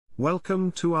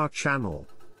Welcome to our channel.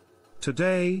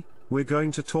 Today, we're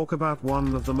going to talk about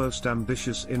one of the most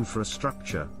ambitious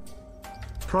infrastructure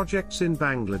projects in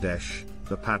Bangladesh,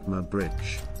 the Padma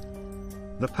Bridge.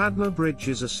 The Padma Bridge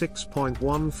is a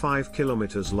 6.15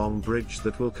 kilometers long bridge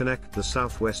that will connect the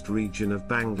southwest region of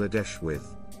Bangladesh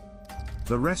with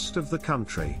the rest of the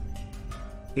country.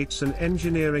 It's an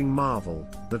engineering marvel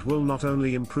that will not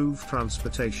only improve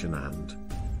transportation and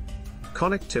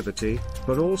connectivity,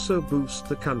 but also boost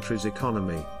the country's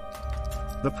economy.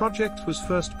 The project was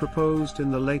first proposed in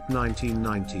the late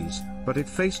 1990s, but it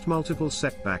faced multiple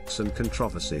setbacks and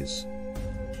controversies.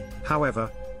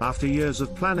 However, after years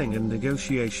of planning and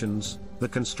negotiations, the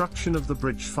construction of the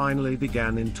bridge finally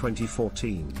began in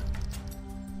 2014.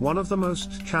 One of the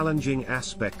most challenging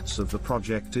aspects of the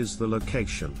project is the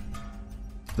location.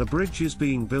 The bridge is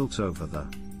being built over the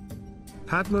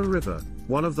Padma River,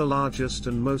 one of the largest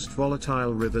and most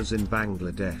volatile rivers in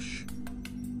Bangladesh.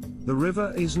 The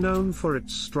river is known for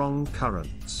its strong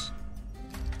currents,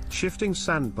 shifting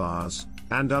sandbars,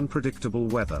 and unpredictable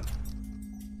weather.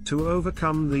 To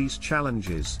overcome these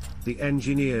challenges, the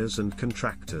engineers and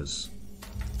contractors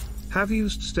have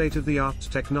used state-of-the-art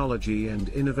technology and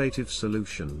innovative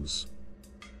solutions.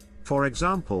 For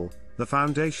example, the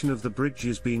foundation of the bridge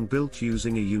is being built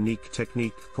using a unique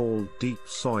technique called deep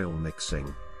soil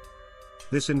mixing.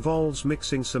 This involves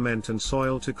mixing cement and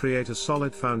soil to create a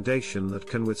solid foundation that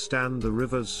can withstand the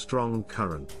river's strong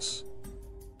currents.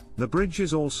 The bridge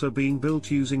is also being built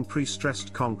using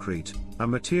pre-stressed concrete, a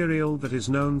material that is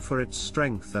known for its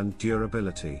strength and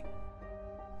durability.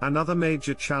 Another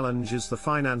major challenge is the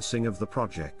financing of the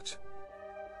project.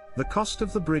 The cost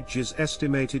of the bridge is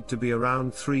estimated to be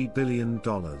around $3 billion.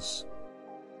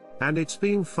 And it's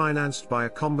being financed by a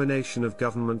combination of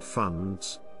government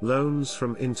funds, loans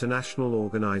from international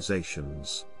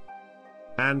organizations,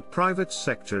 and private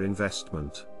sector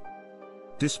investment.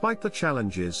 Despite the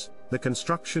challenges, the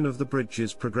construction of the bridge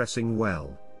is progressing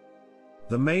well.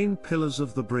 The main pillars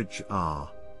of the bridge are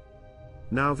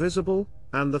now visible,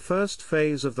 and the first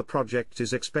phase of the project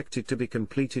is expected to be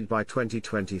completed by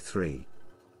 2023.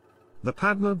 The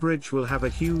Padma Bridge will have a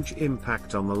huge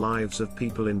impact on the lives of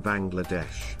people in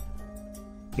Bangladesh.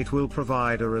 It will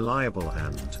provide a reliable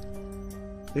and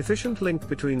efficient link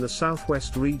between the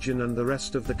southwest region and the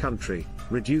rest of the country,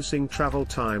 reducing travel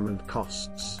time and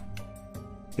costs.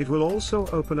 It will also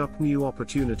open up new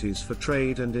opportunities for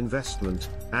trade and investment,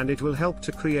 and it will help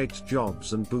to create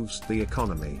jobs and boost the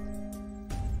economy.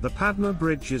 The Padma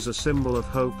Bridge is a symbol of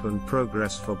hope and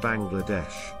progress for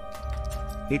Bangladesh.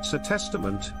 It's a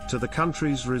testament to the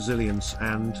country's resilience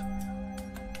and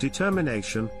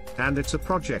determination, and it's a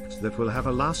project that will have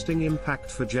a lasting impact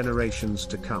for generations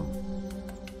to come.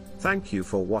 Thank you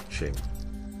for watching.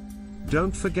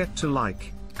 Don't forget to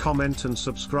like, comment and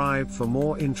subscribe for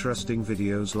more interesting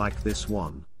videos like this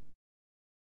one.